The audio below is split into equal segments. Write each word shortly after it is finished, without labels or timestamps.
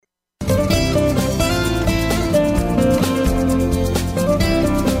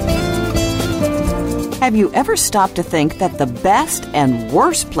Have you ever stopped to think that the best and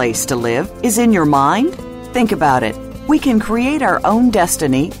worst place to live is in your mind? Think about it. We can create our own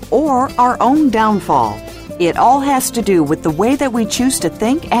destiny or our own downfall. It all has to do with the way that we choose to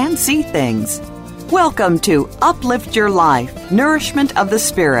think and see things. Welcome to Uplift Your Life, Nourishment of the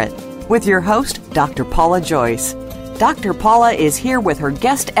Spirit, with your host, Dr. Paula Joyce. Dr. Paula is here with her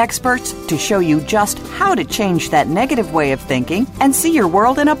guest experts to show you just how to change that negative way of thinking and see your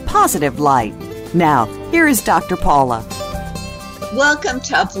world in a positive light. Now, here is Dr. Paula. Welcome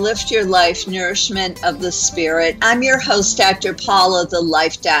to Uplift Your Life, Nourishment of the Spirit. I'm your host, Dr. Paula, the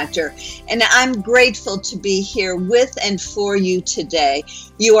Life Doctor, and I'm grateful to be here with and for you today.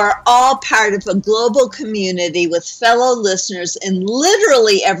 You are all part of a global community with fellow listeners in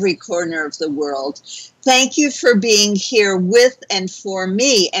literally every corner of the world. Thank you for being here with and for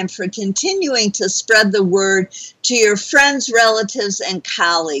me and for continuing to spread the word to your friends, relatives, and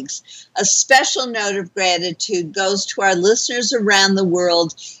colleagues. A special note of gratitude goes to our listeners around the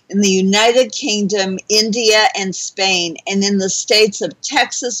world in the United Kingdom, India, and Spain, and in the states of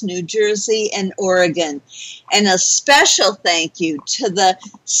Texas, New Jersey, and Oregon. And a special thank you to the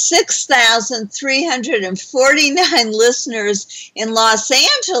 6,349 listeners in Los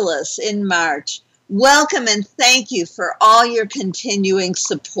Angeles in March. Welcome and thank you for all your continuing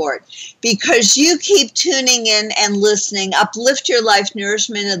support. Because you keep tuning in and listening, Uplift Your Life,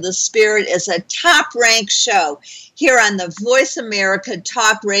 Nourishment of the Spirit is a top-ranked show here on the Voice America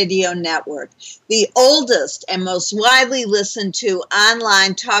Talk Radio Network, the oldest and most widely listened to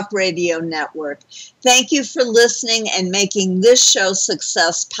online talk radio network. Thank you for listening and making this show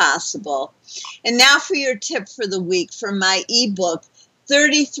success possible. And now for your tip for the week from my ebook,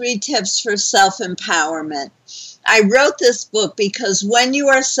 33 Tips for Self-Empowerment. I wrote this book because when you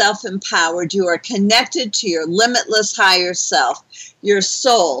are self-empowered, you are connected to your limitless higher self, your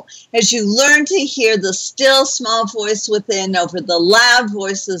soul. As you learn to hear the still small voice within over the loud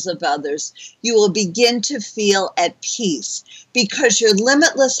voices of others, you will begin to feel at peace because your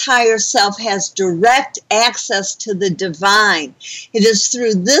limitless higher self has direct access to the divine. It is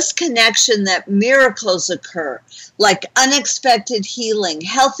through this connection that miracles occur, like unexpected healing,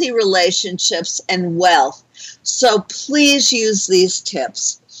 healthy relationships, and wealth. So please use these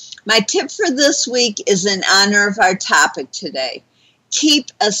tips. My tip for this week is in honor of our topic today.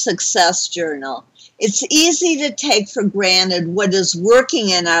 Keep a success journal. It's easy to take for granted what is working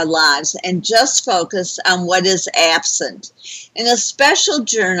in our lives and just focus on what is absent. In a special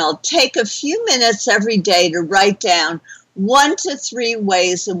journal, take a few minutes every day to write down 1 to 3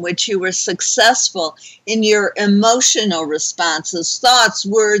 ways in which you were successful in your emotional responses, thoughts,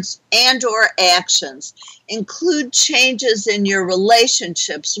 words, and or actions. Include changes in your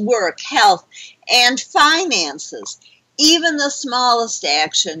relationships, work, health, and finances. Even the smallest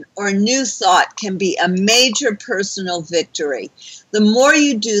action or new thought can be a major personal victory. The more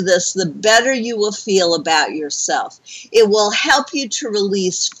you do this, the better you will feel about yourself. It will help you to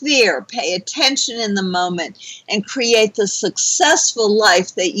release fear, pay attention in the moment, and create the successful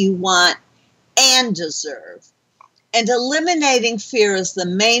life that you want and deserve. And eliminating fear is the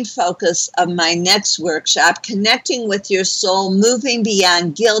main focus of my next workshop, Connecting with Your Soul, Moving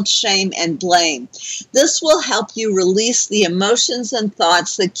Beyond Guilt, Shame, and Blame. This will help you release the emotions and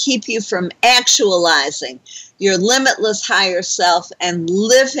thoughts that keep you from actualizing your limitless higher self and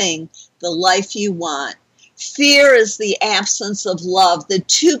living the life you want. Fear is the absence of love. The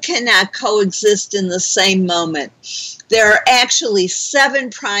two cannot coexist in the same moment. There are actually 7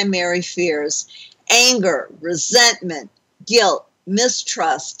 primary fears: anger, resentment, guilt,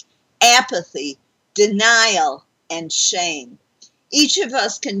 mistrust, apathy, denial, and shame. Each of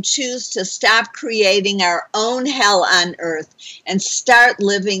us can choose to stop creating our own hell on earth and start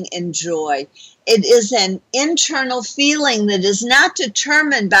living in joy. It is an internal feeling that is not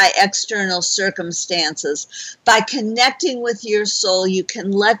determined by external circumstances. By connecting with your soul, you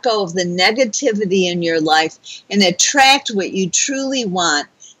can let go of the negativity in your life and attract what you truly want,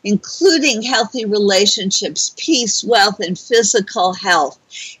 including healthy relationships, peace, wealth, and physical health.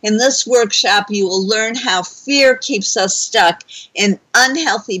 In this workshop, you will learn how fear keeps us stuck in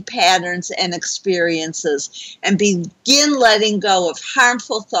unhealthy patterns and experiences and begin letting go of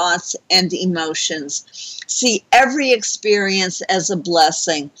harmful thoughts and emotions. See every experience as a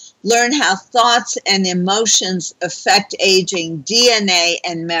blessing. Learn how thoughts and emotions affect aging, DNA,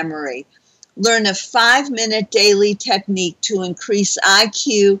 and memory. Learn a 5-minute daily technique to increase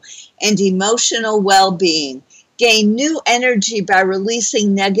IQ and emotional well-being. Gain new energy by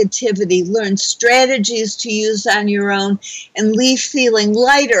releasing negativity. Learn strategies to use on your own and leave feeling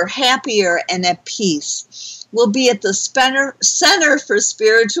lighter, happier, and at peace. will be at the Center for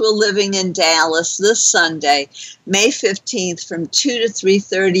Spiritual Living in Dallas this Sunday, May 15th from 2 to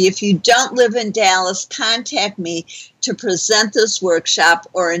 3:30. If you don't live in Dallas, contact me to present this workshop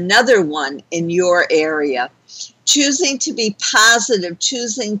or another one in your area. Choosing to be positive,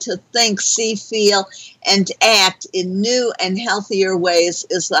 choosing to think, see, feel, and act in new and healthier ways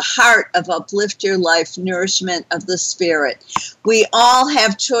is the heart of Uplift Your Life, Nourishment of the Spirit. We all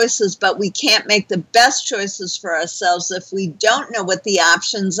have choices, but we can't make the best choices for ourselves if we don't know what the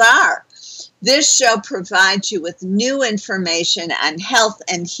options are. This show provides you with new information on health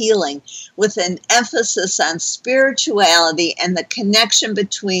and healing, with an emphasis on spirituality and the connection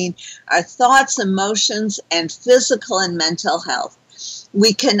between our thoughts, emotions, and physical and mental health.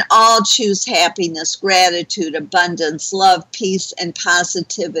 We can all choose happiness, gratitude, abundance, love, peace, and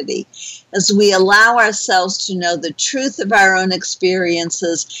positivity as we allow ourselves to know the truth of our own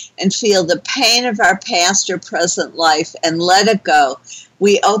experiences and feel the pain of our past or present life and let it go.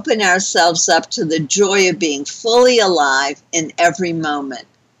 We open ourselves up to the joy of being fully alive in every moment.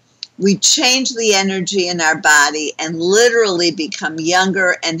 We change the energy in our body and literally become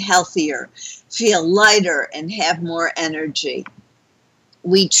younger and healthier, feel lighter, and have more energy.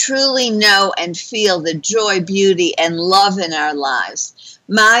 We truly know and feel the joy, beauty, and love in our lives.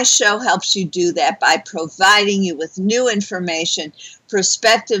 My show helps you do that by providing you with new information,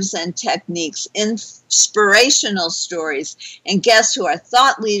 perspectives and techniques, inspirational stories, and guests who are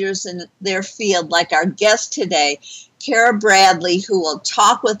thought leaders in their field, like our guest today, Cara Bradley, who will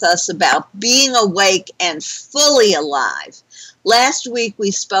talk with us about being awake and fully alive. Last week, we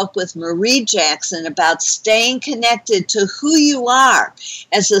spoke with Marie Jackson about staying connected to who you are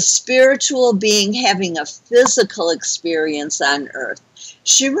as a spiritual being having a physical experience on earth.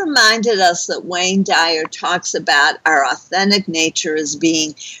 She reminded us that Wayne Dyer talks about our authentic nature as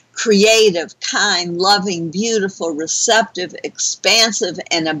being creative, kind, loving, beautiful, receptive, expansive,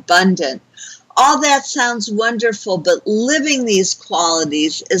 and abundant. All that sounds wonderful, but living these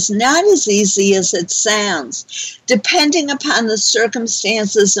qualities is not as easy as it sounds. Depending upon the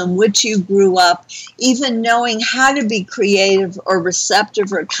circumstances in which you grew up, even knowing how to be creative or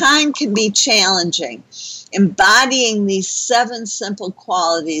receptive or kind can be challenging. Embodying these 7 simple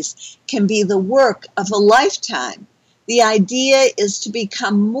qualities can be the work of a lifetime. The idea is to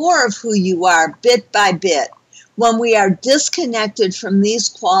become more of who you are bit by bit. When we are disconnected from these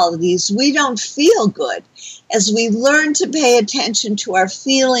qualities, we don't feel good. As we learn to pay attention to our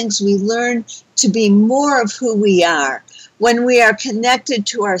feelings, we learn to be more of who we are. When we are connected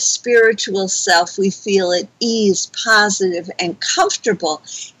to our spiritual self, we feel at ease, positive, and comfortable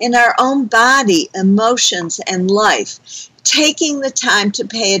in our own body, emotions, and life. Taking the time to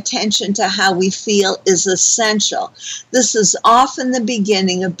pay attention to how we feel is essential. This is often the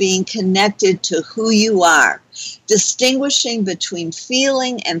beginning of being connected to who you are. Distinguishing between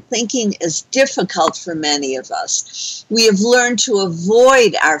feeling and thinking is difficult for many of us. We have learned to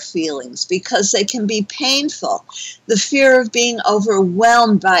avoid our feelings because they can be painful. The fear of being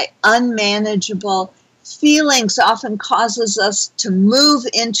overwhelmed by unmanageable feelings often causes us to move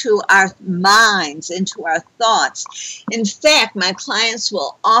into our minds, into our thoughts. In fact, my clients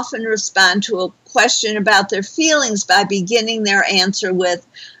will often respond to a question about their feelings by beginning their answer with,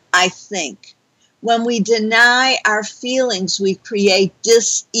 "I think." When we deny our feelings, we create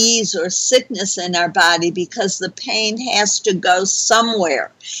dis-ease or sickness in our body because the pain has to go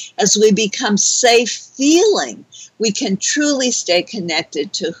somewhere. As we become safe feeling, we can truly stay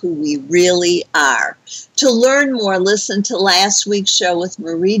connected to who we really are. To learn more, listen to last week's show with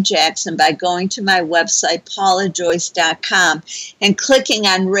Marie Jackson by going to my website, paulajoyce.com, and clicking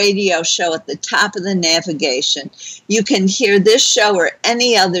on radio show at the top of the navigation. You can hear this show or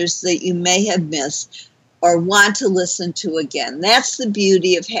any others that you may have missed or want to listen to again. That's the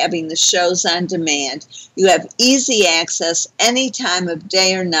beauty of having the shows on demand. You have easy access any time of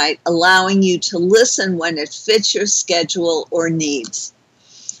day or night, allowing you to listen when it fits your schedule or needs.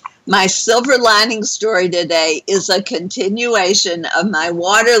 My silver lining story today is a continuation of my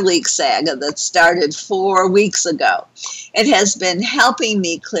water leak saga that started 4 weeks ago. It has been helping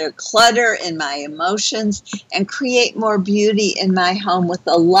me clear clutter in my emotions and create more beauty in my home with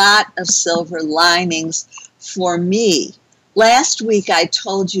a lot of silver linings for me. Last week, I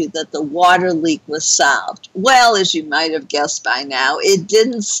told you that the water leak was solved. Well, as you might have guessed by now, it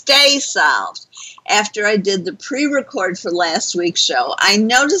didn't stay solved. After I did the pre-record for last week's show, I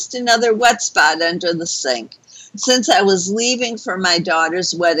noticed another wet spot under the sink. Since I was leaving for my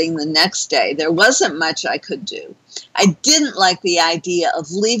daughter's wedding the next day, there wasn't much I could do. I didn't like the idea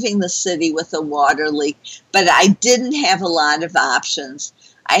of leaving the city with a water leak, but I didn't have a lot of options.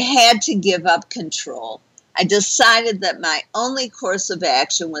 I had to give up control. I decided that my only course of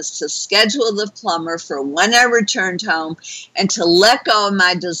action was to schedule the plumber for when I returned home and to let go of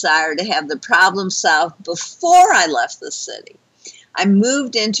my desire to have the problem solved before I left the city. I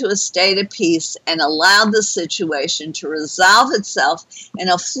moved into a state of peace and allowed the situation to resolve itself in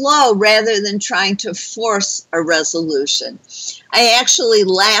a flow rather than trying to force a resolution. I actually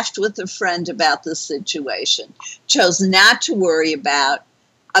laughed with a friend about the situation, chose not to worry about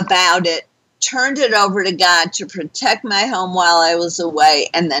it, turned it over to God to protect my home while I was away,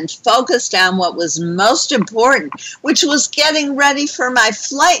 and then focused on what was most important, which was getting ready for my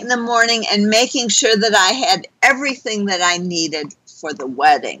flight in the morning and making sure that I had everything that I needed for the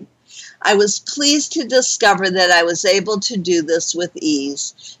wedding. I was pleased to discover that I was able to do this with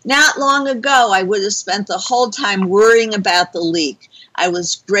ease. Not long ago, I would have spent the whole time worrying about the leak. I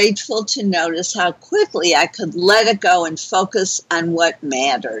was grateful to notice how quickly I could let it go and focus on what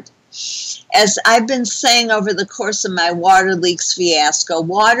mattered. As I've been saying over the course of my water leaks fiasco,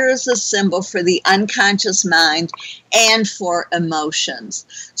 water is a symbol for the unconscious mind and for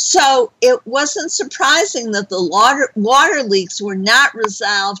emotions. So it wasn't surprising that the water leaks were not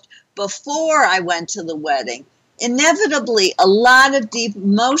resolved before I went to the wedding. Inevitably, a lot of deep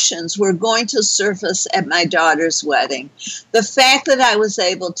emotions were going to surface at my daughter's wedding. The fact that I was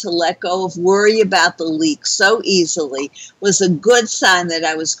able to let go of worry about the leak so easily was a good sign that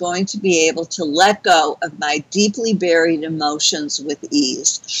I was going to be able to let go of my deeply buried emotions with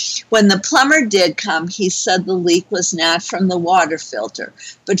ease. When the plumber did come, he said the leak was not from the water filter,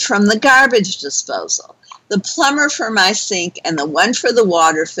 but from the garbage disposal. The plumber for my sink and the one for the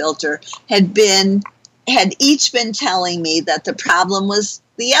water filter had each been telling me that the problem was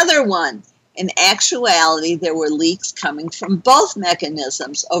the other one. In actuality, there were leaks coming from both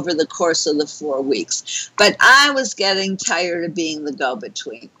mechanisms over the course of the 4 weeks. But I was getting tired of being the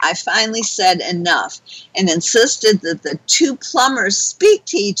go-between. I finally said enough and insisted that the two plumbers speak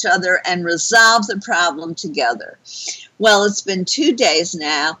to each other and resolve the problem together. Well, it's been 2 days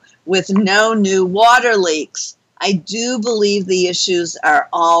now with no new water leaks. I do believe the issues are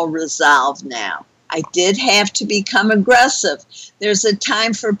all resolved now. I did have to become aggressive. There's a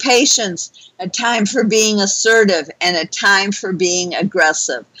time for patience, a time for being assertive, and a time for being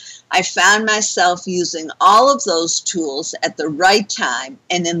aggressive. I found myself using all of those tools at the right time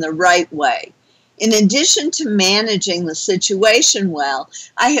and in the right way. In addition to managing the situation well,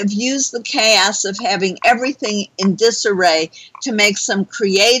 I have used the chaos of having everything in disarray to make some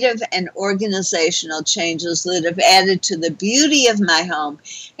creative and organizational changes that have added to the beauty of my home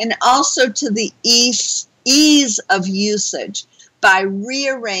and also to the ease of usage. By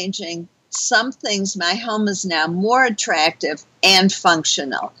rearranging some things, my home is now more attractive and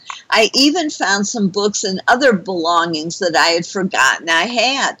functional. I even found some books and other belongings that I had forgotten I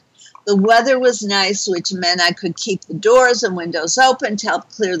had. The weather was nice, which meant I could keep the doors and windows open to help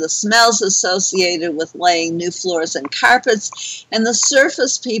clear the smells associated with laying new floors and carpets, and the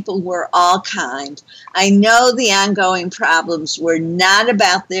surface people were all kind. I know the ongoing problems were not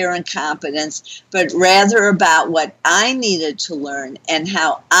about their incompetence, but rather about what I needed to learn and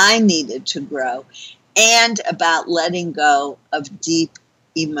how I needed to grow, and about letting go of deep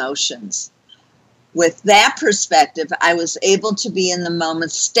emotions. With that perspective, I was able to be in the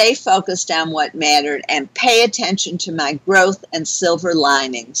moment, stay focused on what mattered, and pay attention to my growth and silver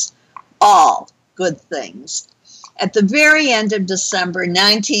linings. All good things. At the very end of December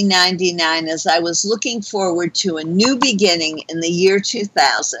 1999, as I was looking forward to a new beginning in the year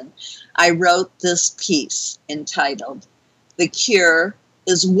 2000, I wrote this piece entitled, "The Cure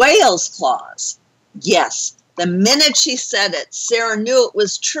is Whale's Claws." Yes. The minute she said it, Sarah knew it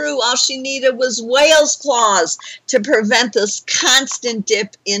was true. All she needed was whale's claws to prevent this constant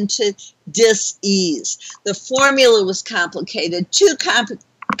dip into dis-ease. The formula was complicated, too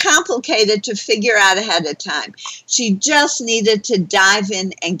complicated to figure out ahead of time. She just needed to dive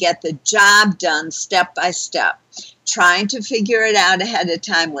in and get the job done step by step. Trying to figure it out ahead of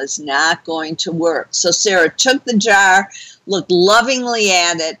time was not going to work. So Sarah took the jar, looked lovingly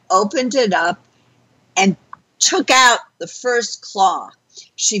at it, opened it up, and took out the first claw.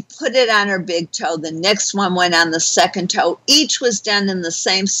 She put it on her big toe. The next one went on the second toe. Each was done in the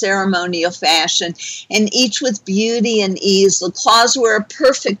same ceremonial fashion, and each with beauty and ease. The claws were a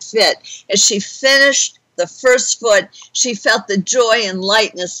perfect fit. As she finished the first foot, she felt the joy and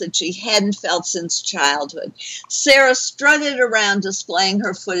lightness that she hadn't felt since childhood. Sarah strutted around displaying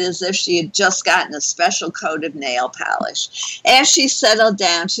her foot as if she had just gotten a special coat of nail polish. As she settled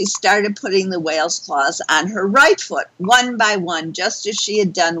down, she started putting the whale's claws on her right foot, one by one, just as she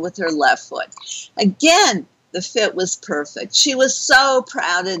had done with her left foot. Again, The fit was perfect. She was so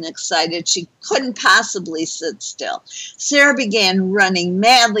proud and excited she couldn't possibly sit still. Sarah began running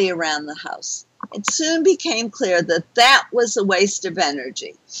madly around the house. It soon became clear that that was a waste of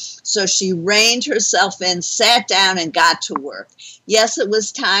energy. So she reined herself in, sat down, and got to work. Yes, it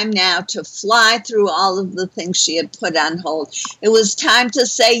was time now to fly through all of the things she had put on hold. It was time to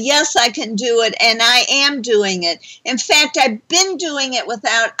say, yes, I can do it, and I am doing it. In fact, I've been doing it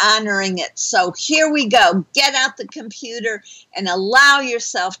without honoring it. So here we go. Get out the computer and allow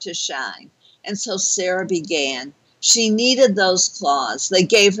yourself to shine. And so Sarah began. She needed those claws. They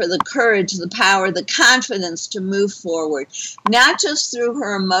gave her the courage, the power, the confidence to move forward, not just through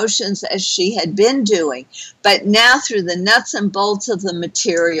her emotions as she had been doing, but now through the nuts and bolts of the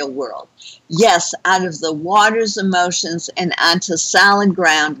material world. Yes, out of the water's emotions and onto solid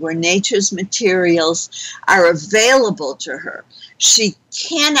ground where nature's materials are available to her. She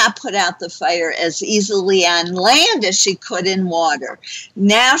cannot put out the fire as easily on land as she could in water.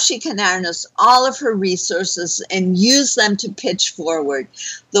 Now she can harness all of her resources and use them to pitch forward.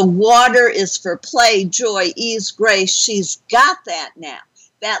 The water is for play, joy, ease, grace. She's got that now.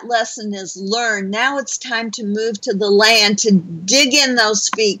 That lesson is learned. Now it's time to move to the land, to dig in those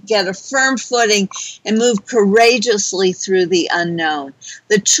feet, get a firm footing, and move courageously through the unknown.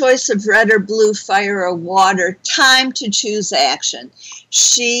 The choice of red or blue, fire or water, time to choose action.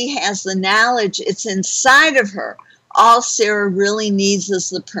 She has the knowledge. It's inside of her. All Sarah really needs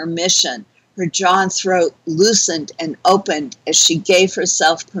is the permission. Her jaw and throat loosened and opened as she gave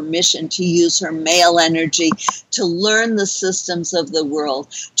herself permission to use her male energy to learn the systems of the world,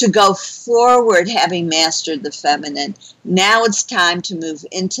 to go forward having mastered the feminine. Now it's time to move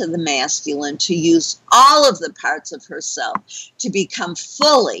into the masculine, to use all of the parts of herself to become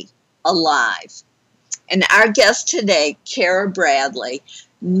fully alive. And our guest today, Cara Bradley,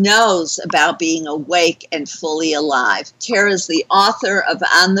 knows about being awake and fully alive. Cara is the author of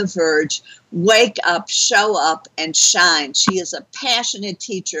On the Verge, Wake Up, Show Up, and Shine. She is a passionate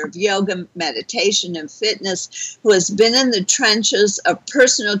teacher of yoga, meditation, and fitness who has been in the trenches of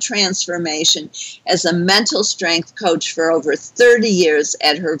personal transformation as a mental strength coach for over 30 years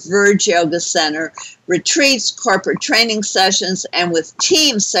at her Verge Yoga Center, retreats, corporate training sessions, and with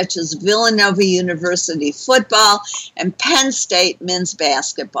teams such as Villanova University football and Penn State men's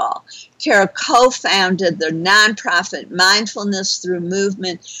basketball. Cara co-founded the nonprofit Mindfulness Through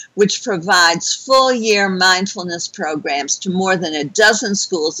Movement, which provides full-year mindfulness programs to more than a dozen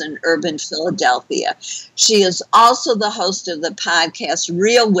schools in urban Philadelphia. She is also the host of the podcast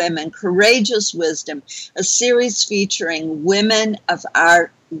Real Women, Courageous Wisdom, a series featuring women of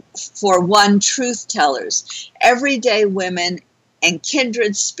our for one truth tellers, everyday women and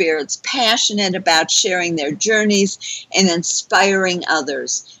kindred spirits passionate about sharing their journeys and inspiring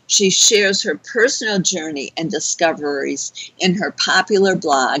others. She shares her personal journey and discoveries in her popular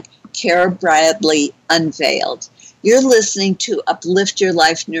blog, Cara Bradley Unveiled. You're listening to Uplift Your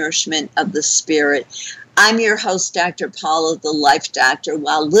Life Nourishment of the Spirit. I'm your host, Dr. Paula, the Life Doctor.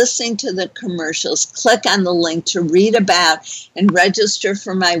 While listening to the commercials, click on the link to read about and register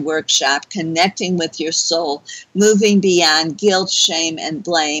for my workshop, Connecting with Your Soul, Moving Beyond Guilt, Shame, and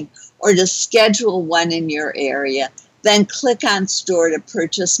Blame, or to schedule one in your area. Then click on Store to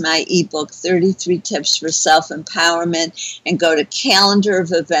purchase my ebook, 33 Tips for Self-Empowerment, and go to Calendar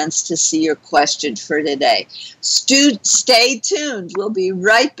of Events to see your question for today. Stay tuned. We'll be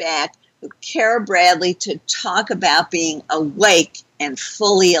right back with Cara Bradley to talk about being awake and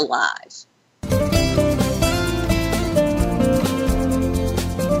fully alive.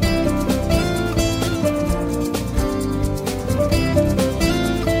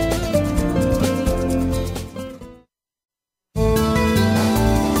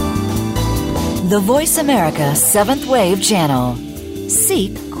 The Voice America 7th Wave Channel.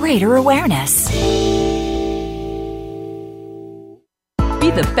 Seek greater awareness. Be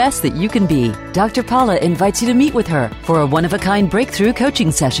the best that you can be. Dr. Paula invites you to meet with her for a one-of-a-kind breakthrough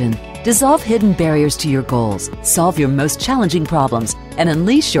coaching session. Dissolve hidden barriers to your goals, solve your most challenging problems, and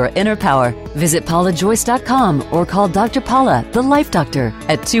unleash your inner power. Visit paulajoyce.com or call Dr. Paula, the Life Doctor,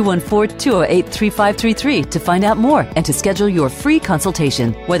 at 214-208-3533 to find out more and to schedule your free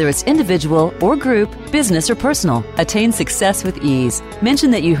consultation. Whether it's individual or group, business or personal, attain success with ease. Mention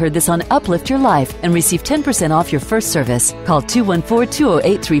that you heard this on Uplift Your Life and receive 10% off your first service. Call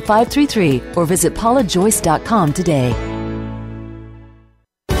 214-208-3533 or visit paulajoyce.com today.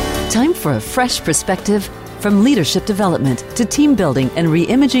 Time for a fresh perspective. From leadership development to team building and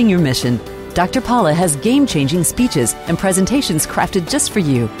re-imaging your mission, Dr. Paula has game-changing speeches and presentations crafted just for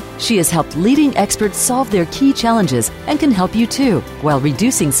you. She has helped leading experts solve their key challenges and can help you too, while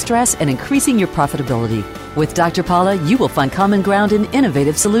reducing stress and increasing your profitability. With Dr. Paula, you will find common ground in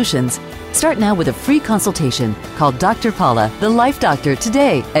innovative solutions. Start now with a free consultation. Call Dr. Paula, the Life Doctor,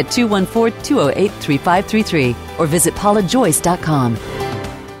 today at 214-208-3533 or visit paulajoyce.com.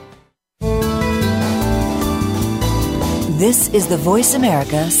 This is the Voice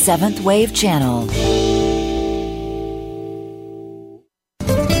America 7th Wave Channel.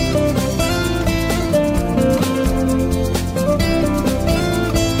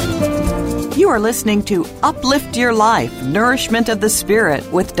 You are listening to Uplift Your Life, Nourishment of the Spirit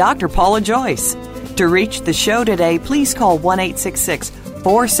with Dr. Paula Joyce. To reach the show today, please call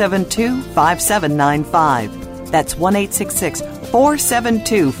 1-866-472-5795. That's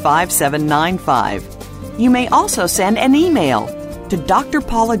 1-866-472-5795. You may also send an email to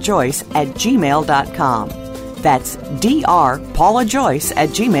drpaulajoyce@gmail.com. That's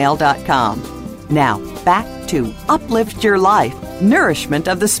drpaulajoyce@gmail.com. Now, back to Uplift Your Life, Nourishment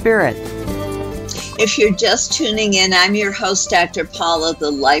of the Spirit. If you're just tuning in, I'm your host, Dr. Paula,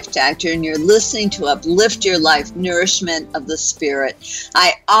 the Life Doctor, and you're listening to Uplift Your Life, Nourishment of the Spirit.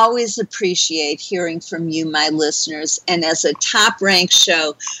 I always appreciate hearing from you, my listeners, and as a top-ranked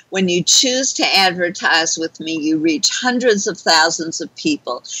show, when you choose to advertise with me, you reach hundreds of thousands of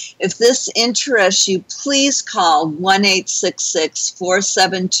people. If this interests you, please call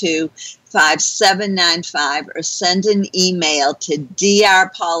 1-866-472-5795 or send an email to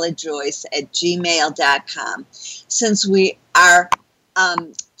drpaulajoyce@gmail.com. Since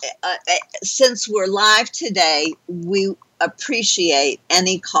we're live today, we appreciate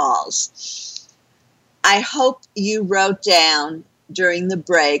any calls. I hope you wrote down during the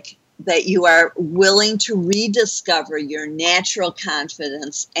break that you are willing to rediscover your natural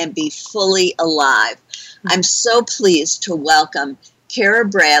confidence and be fully alive. I'm so pleased to welcome Cara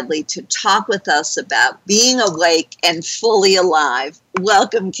Bradley to talk with us about being awake and fully alive.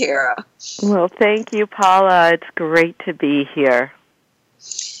 Welcome, Cara. Well, thank you, Paula. It's great to be here.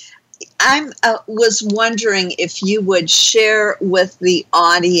 I was wondering if you would share with the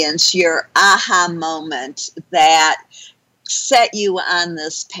audience your aha moment that set you on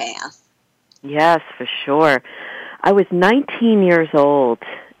this path. Yes, for sure. I was 19 years old,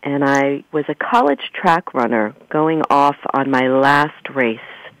 and I was a college track runner going off on my last race.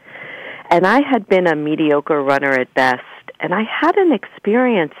 And I had been a mediocre runner at best, and I had an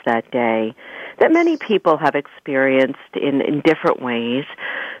experience that day that many people have experienced in different ways,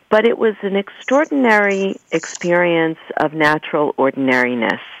 but it was an extraordinary experience of natural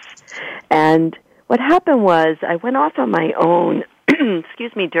ordinariness. And what happened was I went off on my own,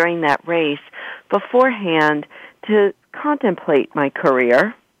 during that race beforehand to contemplate my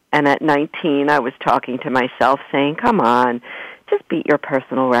career. And at 19, I was talking to myself saying, come on, just beat your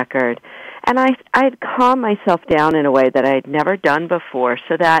personal record. And I had calmed myself down in a way that I had never done before,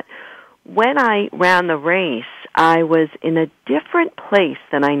 so that when I ran the race, I was in a different place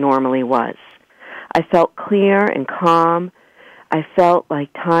than I normally was. I felt clear and calm. I felt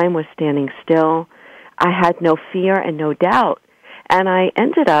like time was standing still. I had no fear and no doubt. And I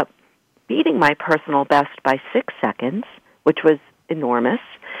ended up beating my personal best by 6 seconds, which was enormous.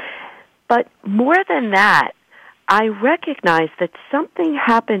 But more than that, I recognized that something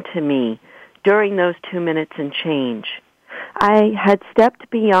happened to me during those 2 minutes and change. I had stepped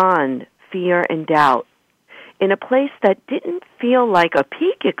beyond fear and doubt in a place that didn't feel like a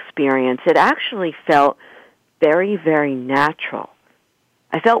peak experience. It actually felt very, very natural.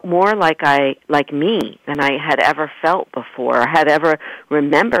 I felt more like me than I had ever felt before or had ever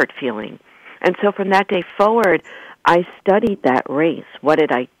remembered feeling. And so from that day forward, I studied that race. What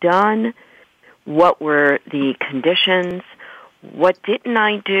had I done? What were the conditions? What didn't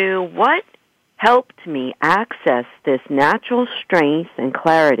I do? What helped me access this natural strength and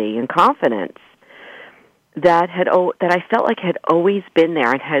clarity and confidence that I felt like had always been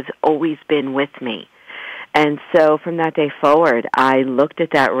there and has always been with me? And so from that day forward, I looked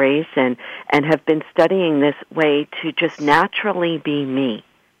at that race and have been studying this way to just naturally be me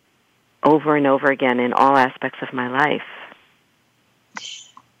over and over again in all aspects of my life.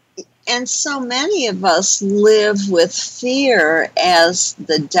 And so many of us live with fear as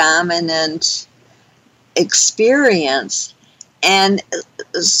the dominant experience. And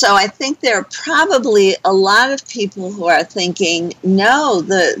so I think there are probably a lot of people who are thinking, no,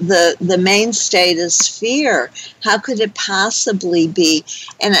 the main state is fear. How could it possibly be?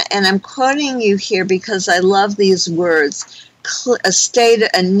 And I'm quoting you here because I love these words.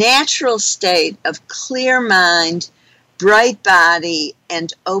 A natural state of clear mind, bright body,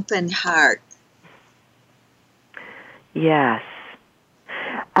 and open heart. Yes.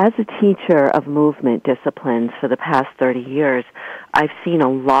 As a teacher of movement disciplines for the past 30 years, I've seen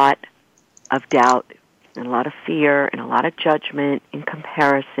a lot of doubt and a lot of fear and a lot of judgment and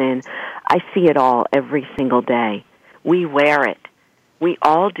comparison. I see it all every single day. We wear it. We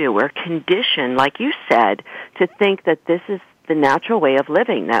all do. We're conditioned, like you said, to think that this is the natural way of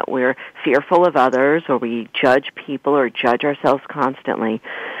living, that we're fearful of others or we judge people or judge ourselves constantly.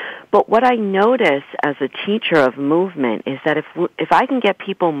 But what I notice as a teacher of movement is that if I can get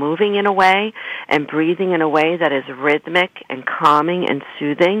people moving in a way and breathing in a way that is rhythmic and calming and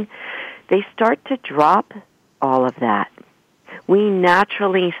soothing, they start to drop all of that. We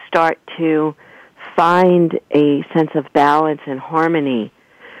naturally start to find a sense of balance and harmony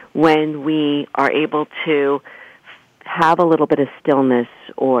when we are able to have a little bit of stillness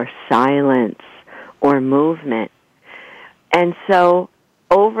or silence or movement. And so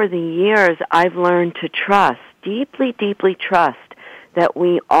over the years, I've learned to trust, deeply, deeply trust, that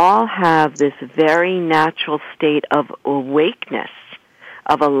we all have this very natural state of awakeness,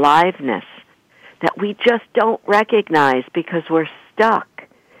 of aliveness, that we just don't recognize because we're stuck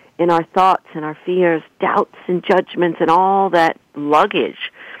in our thoughts and our fears, doubts and judgments and all that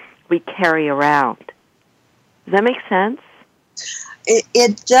luggage we carry around. Does that make sense?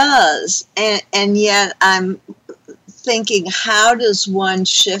 It does. And yet I'm thinking, how does one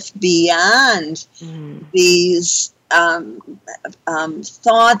shift beyond these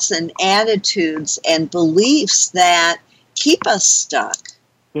thoughts and attitudes and beliefs that keep us stuck?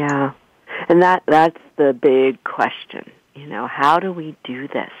 Yeah, and that's the big question. You know, how do we do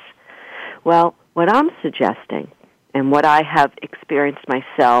this? Well, what I'm suggesting, and what I have experienced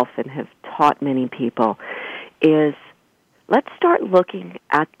myself and have taught many people, is let's start looking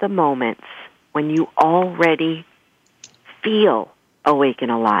at the moments when you already feel awake and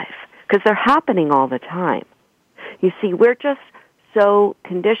alive, because they're happening all the time. You see, we're just so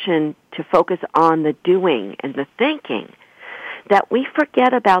conditioned to focus on the doing and the thinking that we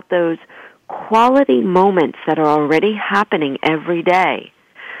forget about those quality moments that are already happening every day,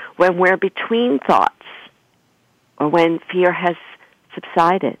 when we're between thoughts, or when fear has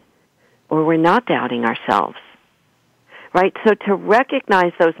subsided, or we're not doubting ourselves. Right? So to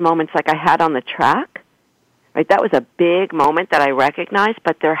recognize those moments like I had on the track, right, that was a big moment that I recognized,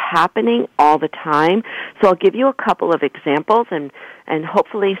 but they're happening all the time. So I'll give you a couple of examples, and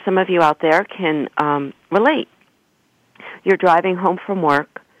hopefully some of you out there can relate. You're driving home from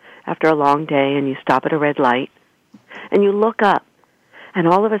work after a long day, and you stop at a red light, and you look up, and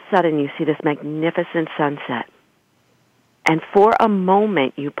all of a sudden you see this magnificent sunset. And for a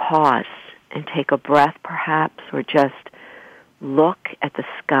moment you pause and take a breath perhaps, or just look at the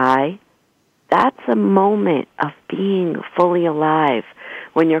sky. That's a moment of being fully alive,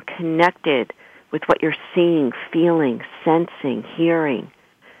 when you're connected with what you're seeing, feeling, sensing, hearing.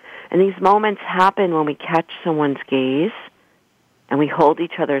 And these moments happen when we catch someone's gaze, and we hold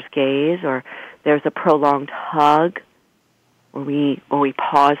each other's gaze, or there's a prolonged hug, or we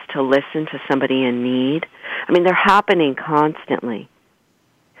pause to listen to somebody in need. I mean, they're happening constantly.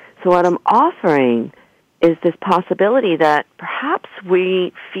 So what I'm offering is this possibility that perhaps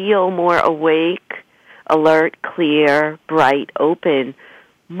we feel more awake, alert, clear, bright, open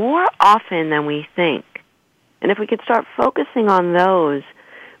more often than we think. And if we could start focusing on those,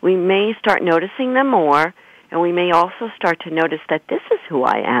 we may start noticing them more, and we may also start to notice that this is who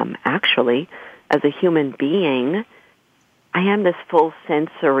I am, actually, as a human being. I am this full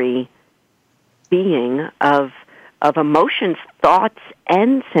sensory being of emotions, thoughts,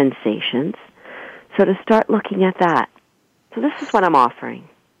 and sensations. So to start looking at that. So this is what I'm offering.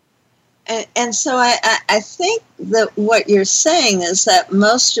 And so I think that what you're saying is that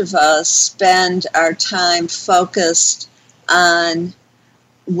most of us spend our time focused on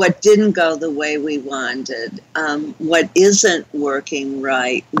what didn't go the way we wanted, what isn't working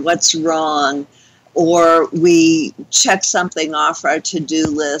right, what's wrong, or we check something off our to-do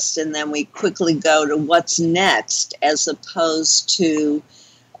list and then we quickly go to what's next, as opposed to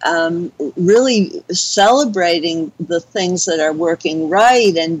really celebrating the things that are working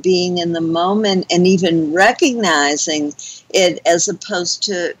right and being in the moment and even recognizing it, as opposed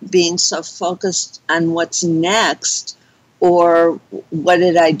to being so focused on what's next or what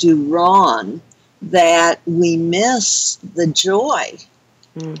did I do wrong, that we miss the joy.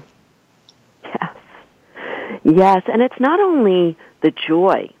 Mm. Yes. Yes, and it's not only the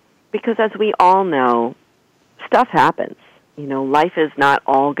joy, because as we all know, stuff happens. You know, life is not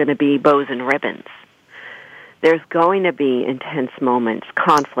all going to be bows and ribbons. There's going to be intense moments,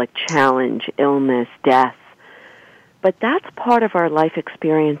 conflict, challenge, illness, death. But that's part of our life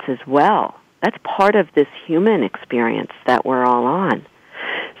experience as well. That's part of this human experience that we're all on.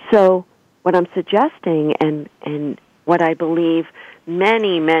 So what I'm suggesting, and what I believe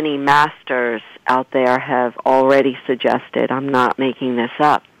many, many masters out there have already suggested, I'm not making this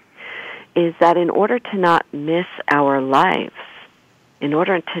up, is that in order to not miss our lives, in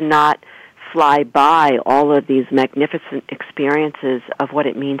order to not fly by all of these magnificent experiences of what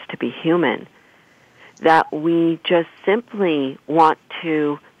it means to be human, that we just simply want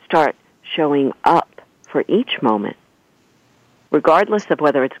to start showing up for each moment, regardless of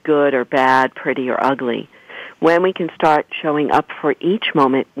whether it's good or bad, pretty or ugly. When we can start showing up for each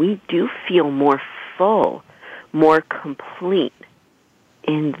moment, we do feel more full, more complete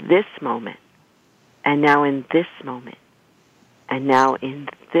in this moment, and now in this moment, and now in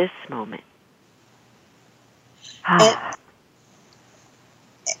this moment.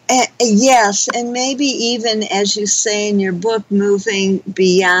 Yes, and maybe even, as you say in your book, moving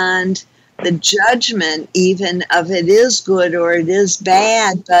beyond the judgment even of it is good or it is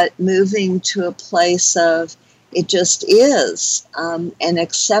bad, but moving to a place of it just is, and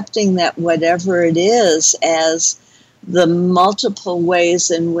accepting that whatever it is as the multiple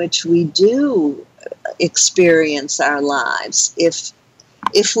ways in which we do experience our lives, if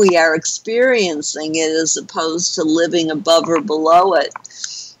we are experiencing it as opposed to living above or below it.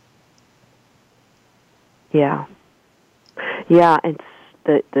 Yeah. Yeah, and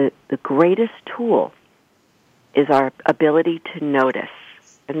the greatest tool is our ability to notice.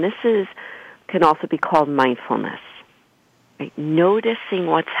 And this can also be called mindfulness. Right? Noticing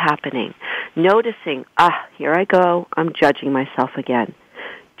what's happening. Noticing, here I go, I'm judging myself again.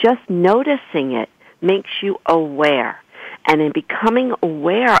 Just noticing it makes you aware. And in becoming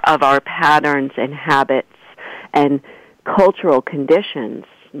aware of our patterns and habits and cultural conditions,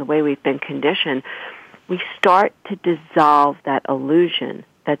 and the way we've been conditioned, we start to dissolve that illusion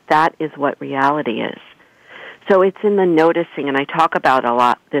that is what reality is. So it's in the noticing, and I talk about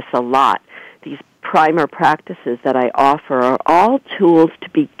this a lot. These primer practices that I offer are all tools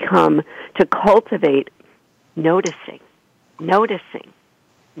to cultivate noticing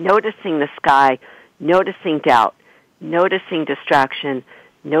the sky, noticing doubt, noticing distraction,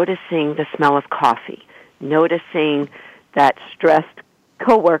 noticing the smell of coffee, noticing that stressed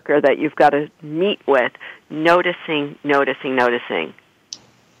coworker that you've got to meet with, noticing.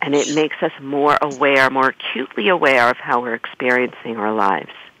 And it makes us more aware, more acutely aware of how we're experiencing our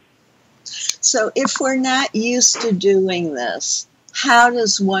lives. So if we're not used to doing this, how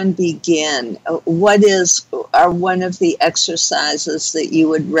does one begin? What are one of the exercises that you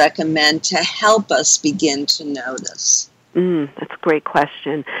would recommend to help us begin to notice? That's a great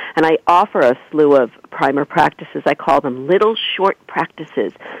question. And I offer a slew of primer practices. I call them little short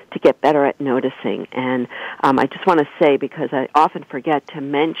practices to get better at noticing. And I just want to say, because I often forget to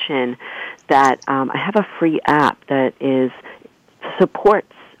mention, that I have a free app that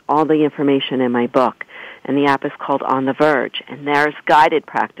supports all the information in my book. And the app is called On the Verge. And there's guided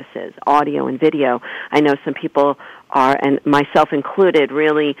practices, audio and video. I know some people are, and myself included,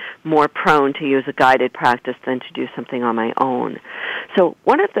 really more prone to use a guided practice than to do something on my own. So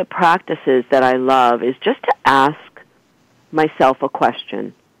one of the practices that I love is just to ask myself a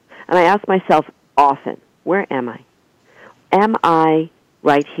question. And I ask myself often, where am I? Am I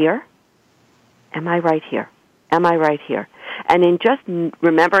right here? Am I right here? Am I right here? And in just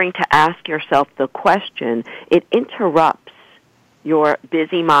remembering to ask yourself the question, it interrupts your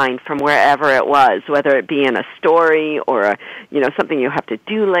busy mind from wherever it was, whether it be in a story or something you have to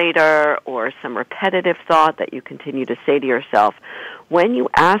do later or some repetitive thought that you continue to say to yourself. When you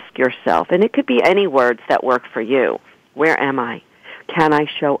ask yourself, and it could be any words that work for you, where am I? Can I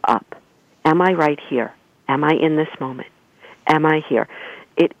show up? Am I right here? Am I in this moment? Am I here?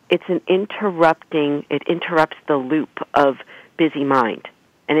 It interrupts the loop of busy mind,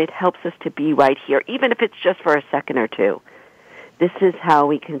 and it helps us to be right here, even if it's just for a second or two. This is how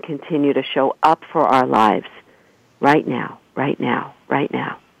we can continue to show up for our lives right now, right now, right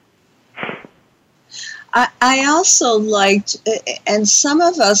now. I also liked, and some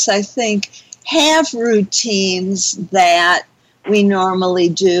of us, I think, have routines that we normally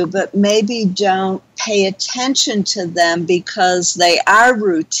do, but maybe don't pay attention to them because they are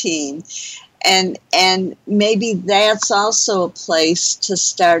routine. And maybe that's also a place to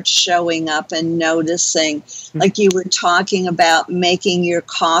start showing up and noticing, like you were talking about making your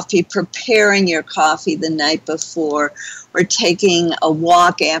coffee, preparing your coffee the night before, or taking a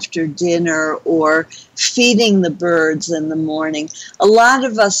walk after dinner, or feeding the birds in the morning. A lot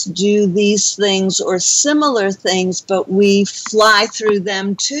of us do these things or similar things, but we fly through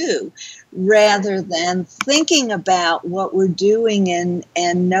them too, rather than thinking about what we're doing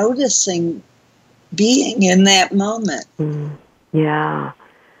and noticing being in that moment. Yeah,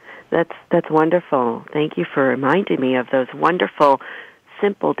 that's wonderful. Thank you for reminding me of those wonderful,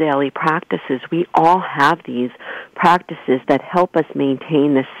 simple daily practices. We all have these practices that help us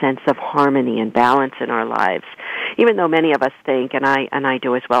maintain this sense of harmony and balance in our lives. Even though many of us think, and I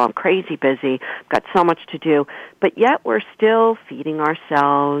do as well, I'm crazy busy, I've got so much to do, but yet we're still feeding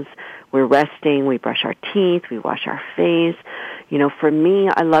ourselves, we're resting, we brush our teeth, we wash our face. You know, for me,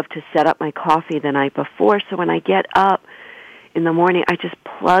 I love to set up my coffee the night before, so when I get up in the morning, I just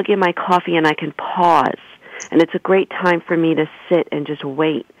plug in my coffee and I can pause. And it's a great time for me to sit and just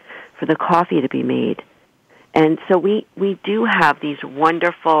wait for the coffee to be made. And so we do have these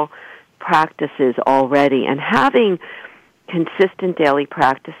wonderful practices already. And having consistent daily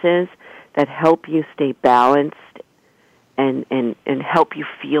practices that help you stay balanced and help you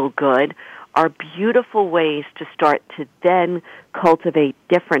feel good are beautiful ways to start to then cultivate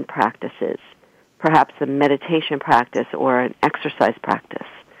different practices, perhaps a meditation practice or an exercise practice.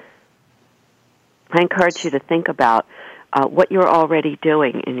 I encourage you to think about what you're already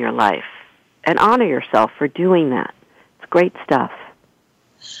doing in your life and honor yourself for doing that. It's great stuff.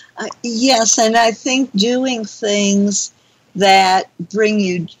 Yes, and I think doing things that bring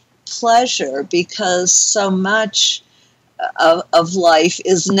you pleasure, because so much of life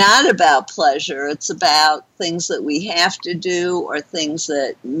is not about pleasure. It's about things that we have to do or things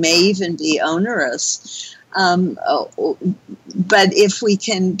that may even be onerous. But if we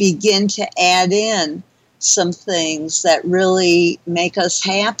can begin to add in some things that really make us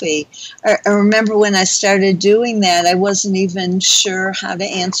happy. I remember when I started doing that, I wasn't even sure how to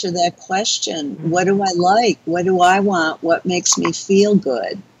answer that question. What do I like? What do I want? What makes me feel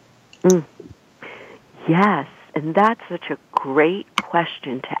good? Yes, and that's such a great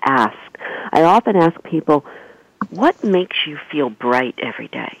question to ask. I often ask people, what makes you feel bright every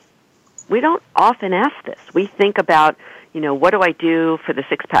day? We don't often ask this. We think about, what do I do for the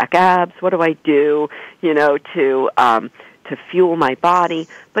six-pack abs? What do I do, to fuel my body?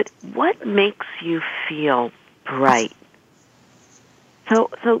 But what makes you feel bright?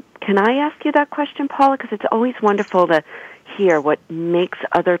 So can I ask you that question, Paula? Because it's always wonderful to hear what makes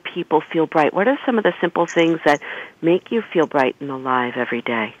other people feel bright. What are some of the simple things that make you feel bright and alive every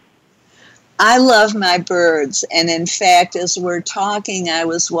day? I love my birds, and in fact, as we're talking, I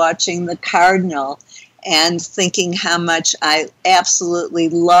was watching the cardinal and thinking how much I absolutely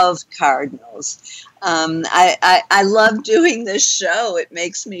love cardinals. I love doing this show. It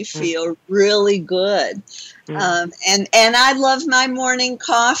makes me feel really good. And I love my morning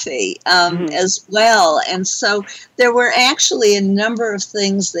coffee as well. And so there were actually a number of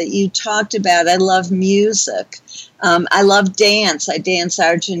things that you talked about. I love music. I love dance. I dance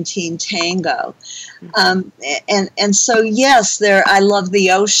Argentine tango. And so, yes, I love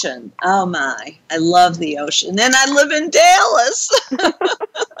the ocean. Oh, my. I love the ocean. And I live in Dallas.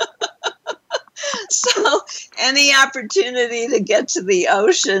 So any opportunity to get to the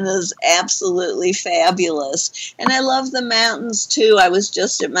ocean is absolutely fabulous. And I love the mountains, too. I was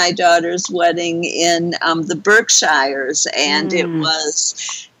just at my daughter's wedding in the Berkshires, and it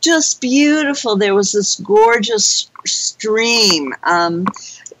was just beautiful. There was this gorgeous stream,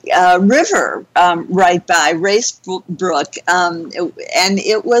 river right by Racebrook, and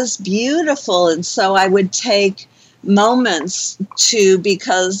it was beautiful. And so I would take moments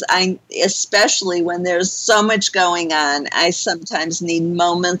because especially when there's so much going on, I sometimes need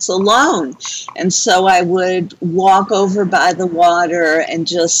moments alone. And so I would walk over by the water and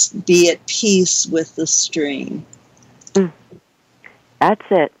just be at peace with the stream. That's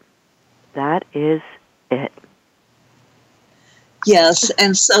it. That is it. Yes,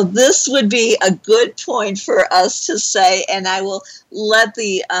 and so this would be a good point for us to say, and I will let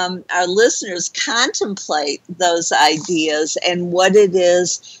our listeners contemplate those ideas and what it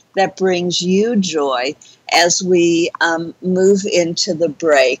is that brings you joy as we move into the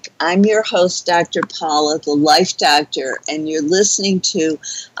break. I'm your host, Dr. Paula, the Life Doctor, and you're listening to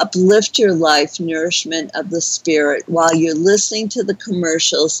Uplift Your Life, Nourishment of the Spirit. While you're listening to the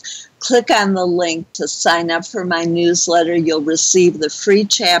commercials, click on the link to sign up for my newsletter. You'll receive the free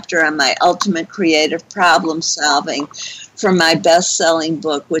chapter on my ultimate creative problem solving from my best-selling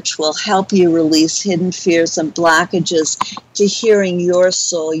book, which will help you release hidden fears and blockages to hearing your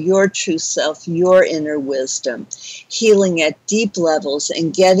soul, your true self, your inner wisdom, healing at deep levels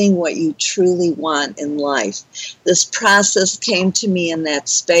and getting what you truly want in life. This process came to me in that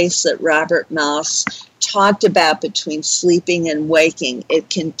space that Robert Moss talked about between sleeping and waking. It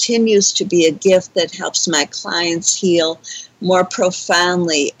continues to be a gift that helps my clients heal more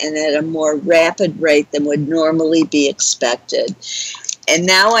profoundly and at a more rapid rate than would normally be expected. And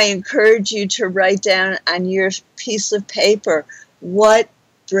now I encourage you to write down on your piece of paper what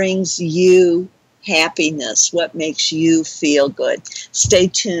brings you happiness, what makes you feel good. Stay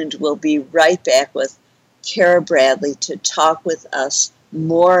tuned. We'll be right back with Cara Bradley to talk with us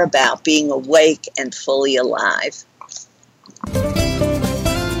more about being awake and fully alive.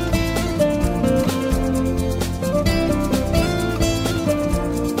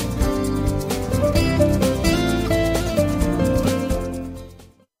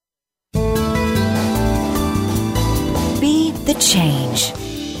 Be the change.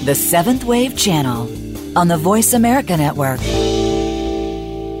 The Seventh Wave Channel on the Voice America Network.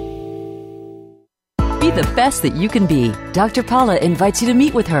 Be the best that you can be. Dr. Paula invites you to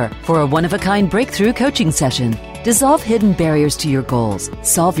meet with her for a one-of-a-kind breakthrough coaching session. Dissolve hidden barriers to your goals,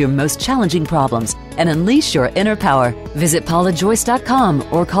 solve your most challenging problems, and unleash your inner power. Visit paulajoyce.com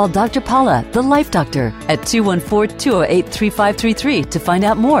or call Dr. Paula, the Life Doctor, at 214-208-3533 to find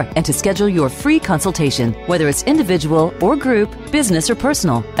out more and to schedule your free consultation. Whether it's individual or group, business or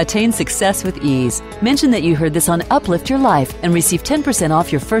personal, attain success with ease. Mention that you heard this on Uplift Your Life and receive 10%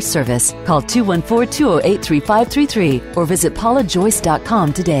 off your first service. Call 214-208-3533 or visit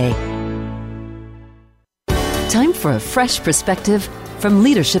paulajoyce.com today. Time for a fresh perspective. From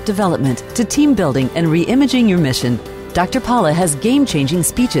leadership development to team building and re-imaging your mission, Dr. Paula has game-changing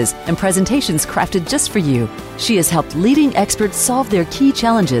speeches and presentations crafted just for you. She has helped leading experts solve their key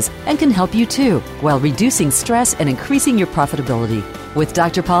challenges and can help you too, while reducing stress and increasing your profitability. With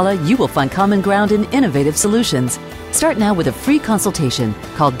Dr. Paula, you will find common ground in innovative solutions. Start now with a free consultation.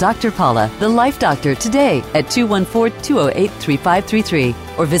 Call Dr. Paula, the Life Doctor, today at 214-208-3533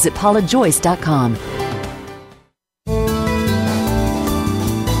 or visit paulajoyce.com.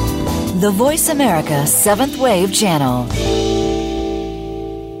 The Voice America Seventh Wave Channel.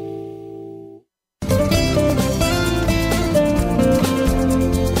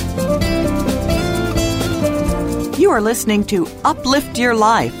 You are listening to Uplift Your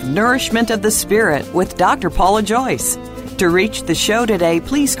Life, Nourishment of the Spirit with Dr. Paula Joyce. To reach the show today,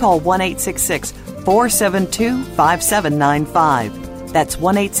 please call 1-866-472-5795. That's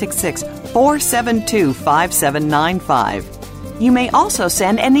 1-866-472-5795. You may also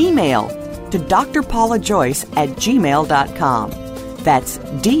send an email to drpaulajoyce@gmail.com. That's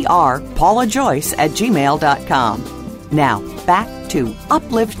drpaulajoyce@gmail.com. Now, back to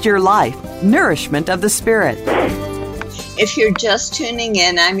Uplift Your Life, Nourishment of the Spirit. If you're just tuning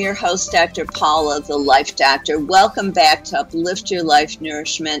in, I'm your host, Dr. Paula, the Life Doctor. Welcome back to Uplift Your Life,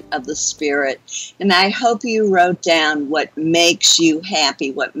 Nourishment of the Spirit. And I hope you wrote down what makes you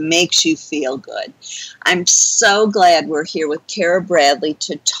happy, what makes you feel good. I'm so glad we're here with Cara Bradley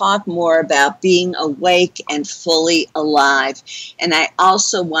to talk more about being awake and fully alive. And I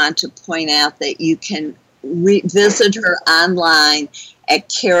also want to point out that you can visit her online at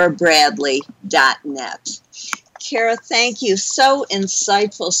carabradley.net. Cara, thank you. So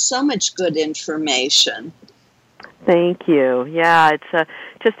insightful, so much good information. Thank you. Yeah, it's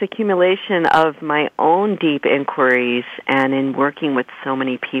just accumulation of my own deep inquiries, and in working with so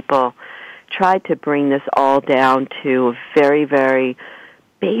many people, tried to bring this all down to a very, very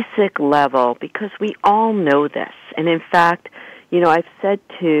basic level, because we all know this. And in fact, I've said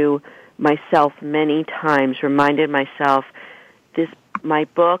to myself many times, reminded myself, my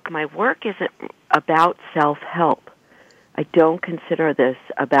work isn't about self-help. I don't consider this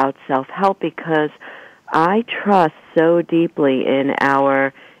about self-help because I trust so deeply in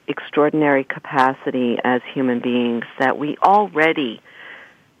our extraordinary capacity as human beings that we already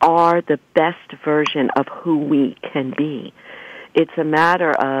are the best version of who we can be. It's a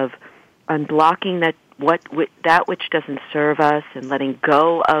matter of unblocking that which doesn't serve us and letting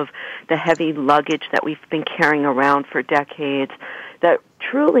go of the heavy luggage that we've been carrying around for decades. That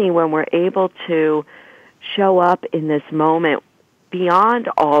truly, when we're able to show up in this moment beyond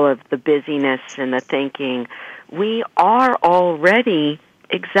all of the busyness and the thinking, we are already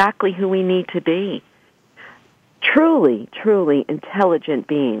exactly who we need to be. Truly, truly intelligent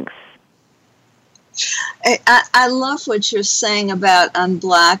beings. I love what you're saying about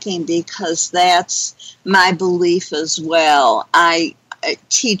unblocking, because that's my belief as well. I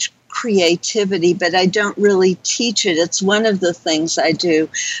teach creativity, but I don't really teach it. It's one of the things I do.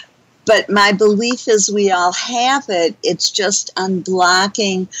 But my belief is we all have it. It's just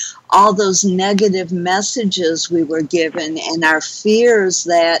unblocking all those negative messages we were given and our fears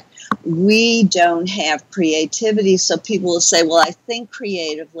that we don't have creativity. So people will say, well, I think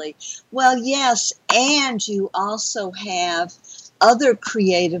creatively. Well, yes, and you also have other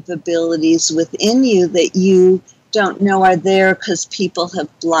creative abilities within you that you don't know are there because people have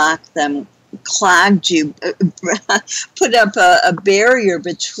blocked them, clogged you, put up a barrier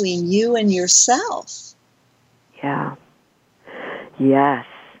between you and yourself. Yeah. Yes,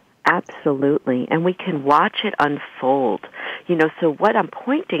 absolutely. And we can watch it unfold. So what I'm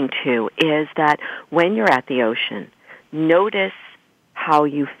pointing to is that when you're at the ocean, notice how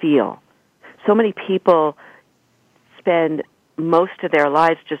you feel. So many people spend most of their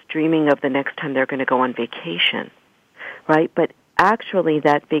lives just dreaming of the next time they're going to go on vacation, right? But actually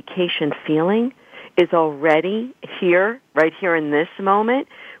that vacation feeling is already here, right here in this moment,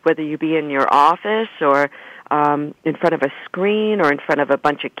 whether you be in your office or in front of a screen or in front of a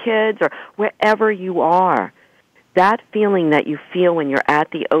bunch of kids or wherever you are. That feeling that you feel when you're at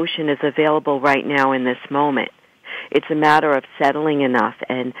the ocean is available right now in this moment. It's a matter of settling enough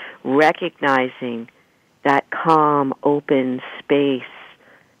and recognizing that calm, open space,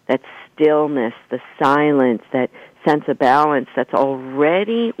 that stillness, the silence, that sense of balance that's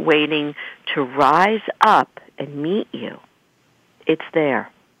already waiting to rise up and meet you. It's there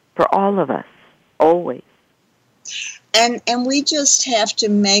for all of us, always. And we just have to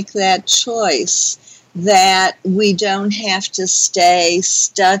make that choice that we don't have to stay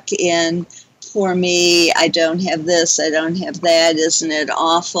stuck in, poor me, I don't have this, I don't have that, isn't it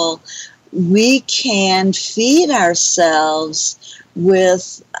awful? We can feed ourselves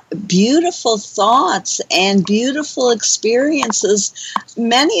with beautiful thoughts and beautiful experiences,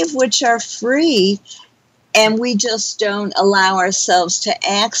 many of which are free, and we just don't allow ourselves to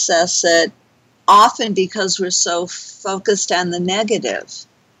access it, often because we're so focused on the negative.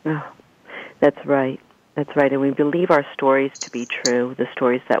 Oh, that's right. That's right. And we believe our stories to be true, the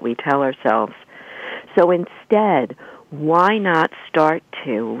stories that we tell ourselves. So instead, why not start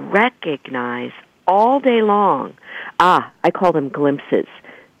to recognize all day long? I call them glimpses.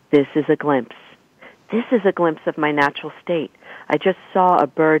 This is a glimpse. This is a glimpse of my natural state. I just saw a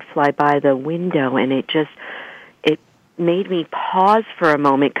bird fly by the window, and it made me pause for a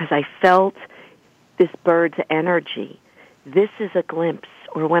moment because I felt this bird's energy. This is a glimpse.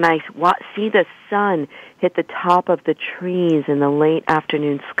 Or when I see the sun hit the top of the trees in the late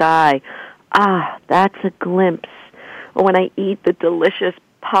afternoon sky, that's a glimpse. Or when I eat the delicious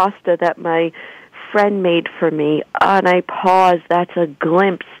pasta that my friend made for me, and I pause, that's a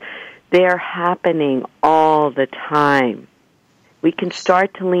glimpse. They're happening all the time. We can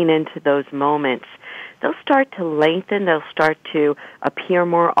start to lean into those moments. They'll start to lengthen. They'll start to appear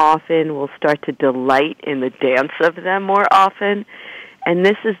more often. We'll start to delight in the dance of them more often. And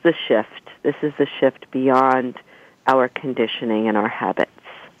this is the shift. This is the shift beyond our conditioning and our habits.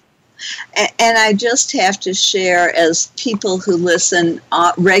 And I just have to share, as people who listen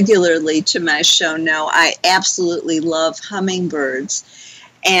regularly to my show know, I absolutely love hummingbirds.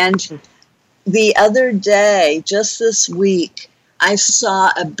 And the other day, just this week, I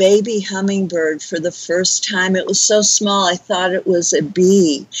saw a baby hummingbird for the first time. It was so small, I thought it was a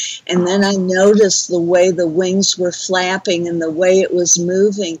bee. And then I noticed the way the wings were flapping and the way it was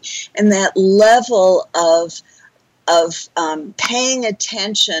moving. And that level of paying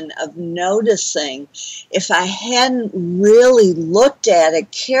attention, of noticing, if I hadn't really looked at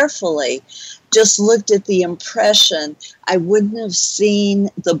it carefully, just looked at the impression, I wouldn't have seen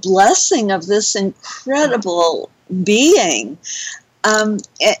the blessing of this incredible being. And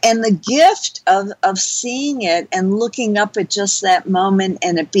the gift of seeing it and looking up at just that moment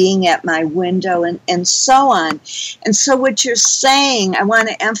and it being at my window and so on. And so what you're saying, I want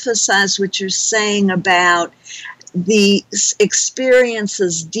to emphasize what you're saying about the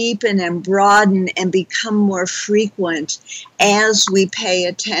experiences deepen and broaden and become more frequent as we pay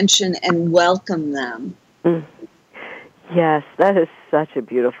attention and welcome them. Yes, that is such a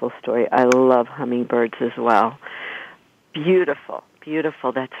beautiful story. I love hummingbirds as well. Beautiful,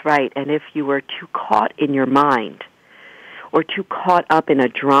 beautiful, that's right. And if you were too caught in your mind or too caught up in a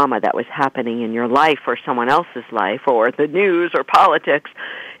drama that was happening in your life or someone else's life or the news or politics,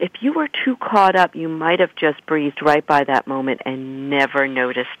 if you were too caught up, you might have just breezed right by that moment and never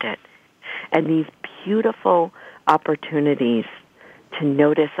noticed it. And these beautiful opportunities to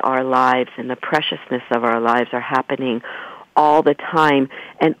notice our lives and the preciousness of our lives are happening all the time.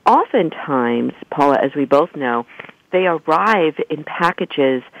 And oftentimes, Paula, as we both know, they arrive in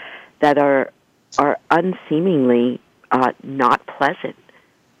packages that are unseemingly not pleasant.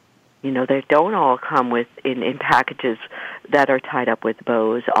 You know, they don't all come in packages that are tied up with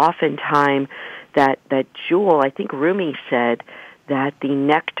bows. Oftentimes, that jewel, I think Rumi said that the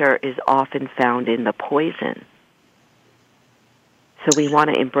nectar is often found in the poison. So we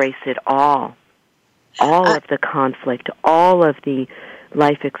want to embrace it all of the conflict, all of the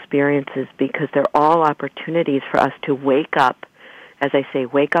life experiences, because they're all opportunities for us to wake up. As I say,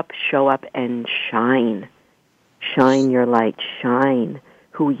 wake up, show up, and shine. Shine your light. Shine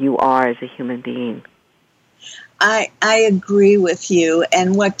who you are as a human being. I agree with you.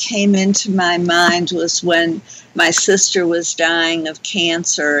 And what came into my mind was when my sister was dying of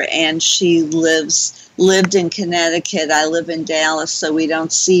cancer, and she lived in Connecticut. I live in Dallas, so we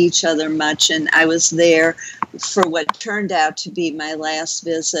don't see each other much. And I was there for what turned out to be my last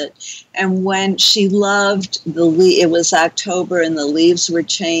visit. And when she loved it was October and the leaves were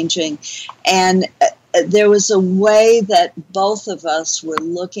changing. And there was a way that both of us were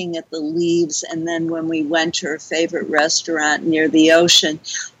looking at the leaves, and then when we went to her favorite restaurant near the ocean,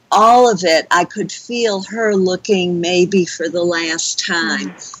 all of it, I could feel her looking maybe for the last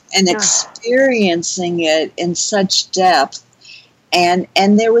time and experiencing it in such depth. And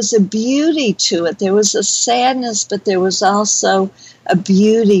there was a beauty to it. There was a sadness, but there was also a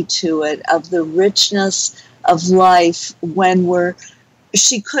beauty to it, of the richness of life when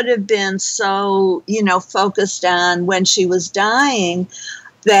she could have been so, focused on when she was dying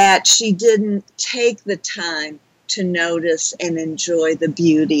that she didn't take the time to notice and enjoy the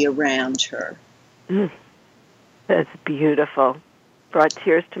beauty around her. That's beautiful. Brought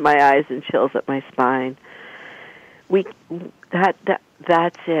tears to my eyes and chills up my spine.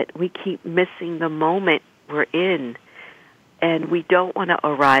 That's it. We keep missing the moment we're in, and we don't want to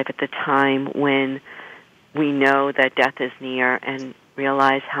arrive at the time when we know that death is near and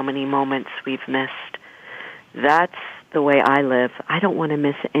realize how many moments we've missed. That's the way I live. I don't want to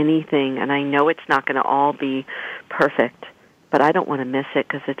miss anything, and I know it's not going to all be perfect, but I don't want to miss it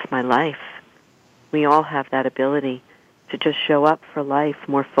because it's my life. We all have that ability to just show up for life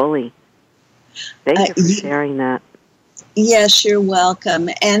more fully. Thank you for sharing that. Yes, you're welcome.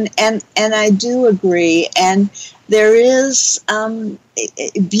 And I do agree. And there is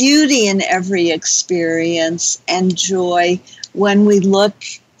beauty in every experience and joy when we look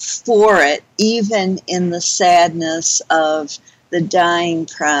for it, even in the sadness of the dying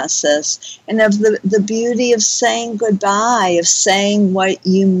process, and of the beauty of saying goodbye, of saying what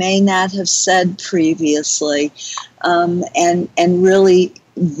you may not have said previously, and really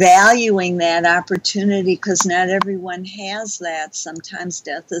valuing that opportunity, because not everyone has that. Sometimes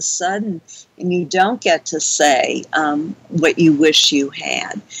death is sudden and you don't get to say what you wish you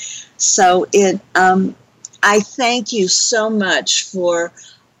had. So I thank you so much for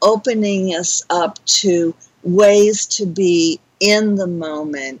opening us up to ways to be in the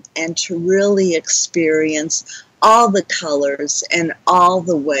moment and to really experience all the colors and all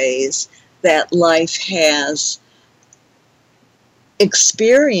the ways that life has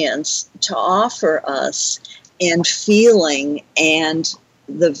experience to offer us, and feeling, and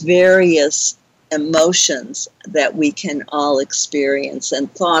the various emotions that we can all experience,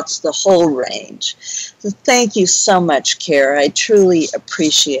 and thoughts, the whole range. So thank you so much, Cara. I truly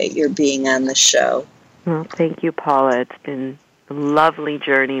appreciate your being on the show. Well, thank you, Paula. It's been a lovely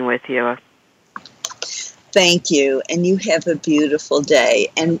journey with you. Thank you, and you have a beautiful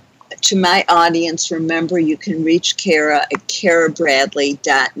day. And to my audience, remember you can reach Cara at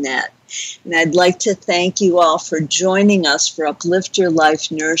carabradley.net. And I'd like to thank you all for joining us for Uplift Your Life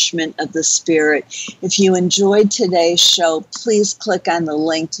Nourishment of the Spirit. If you enjoyed today's show, please click on the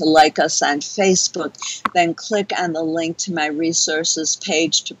link to like us on Facebook, then click on the link to my resources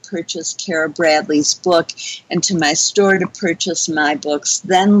page to purchase Cara Bradley's book, and to my store to purchase my books.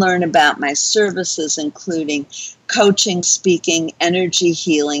 Then learn about my services, including coaching, speaking, energy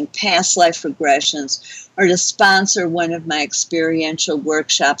healing, past life regressions, or to sponsor one of my experiential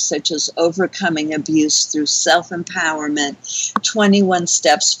workshops, such as Overcoming Abuse Through Self-Empowerment, 21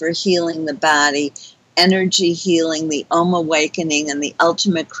 Steps for Healing the Body, Energy Healing, the Awakening, and the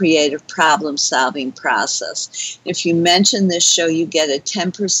Ultimate Creative Problem-Solving Process. If you mention this show, you get a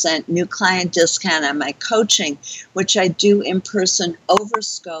 10% new client discount on my coaching, which I do in person, over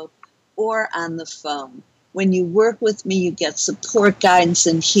Scope, or on the phone. When you work with me, you get support, guidance,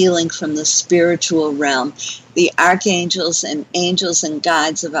 and healing from the spiritual realm. The archangels and angels and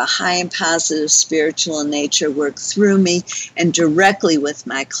guides of a high and positive spiritual nature work through me and directly with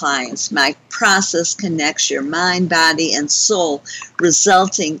my clients. My process connects your mind, body, and soul,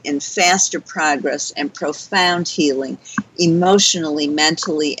 resulting in faster progress and profound healing, emotionally,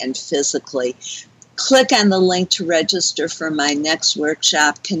 mentally, and physically. Click on the link to register for my next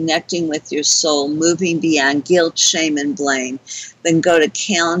workshop, Connecting with Your Soul, Moving Beyond Guilt, Shame, and Blame. Then go to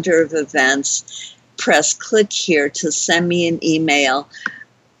Calendar of Events, press click here to send me an email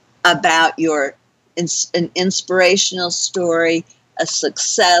about an inspirational story, a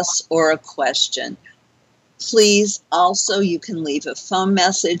success, or a question. Please, also, you can leave a phone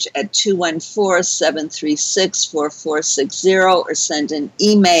message at 214-736-4460 or send an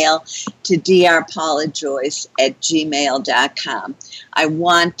email to drpaulajoyce@gmail.com. I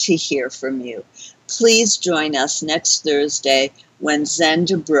want to hear from you. Please join us next Thursday when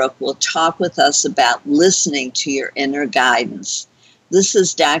Zenda Brooke will talk with us about listening to your inner guidance. This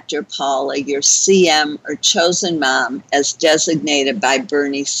is Dr. Paula, your CM or chosen mom as designated by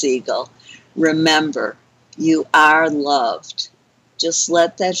Bernie Siegel. Remember, you are loved. Just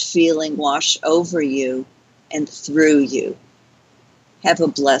let that feeling wash over you and through you. Have a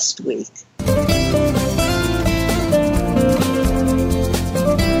blessed week.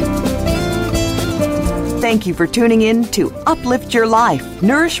 Thank you for tuning in to Uplift Your Life,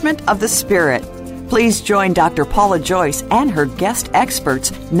 Nourishment of the Spirit. Please join Dr. Paula Joyce and her guest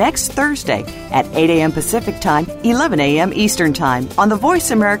experts next Thursday at 8 a.m. Pacific Time, 11 a.m. Eastern Time on the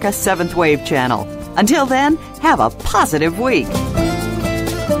Voice America 7th Wave channel. Until then, have a positive week.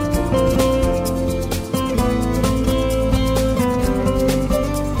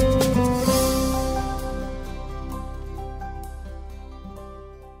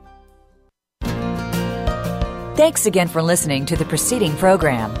 Thanks again for listening to the preceding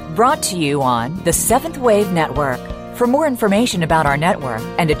program brought to you on the 7th Wave Network. For more information about our network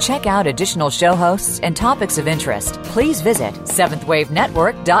and to check out additional show hosts and topics of interest, please visit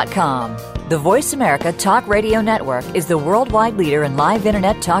 7thwavenetwork.com. The Voice America Talk Radio Network is the worldwide leader in live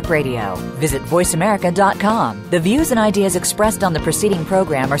Internet talk radio. Visit voiceamerica.com. The views and ideas expressed on the preceding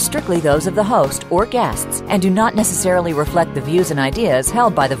program are strictly those of the host or guests and do not necessarily reflect the views and ideas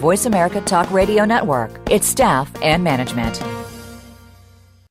held by the Voice America Talk Radio Network, its staff, and management.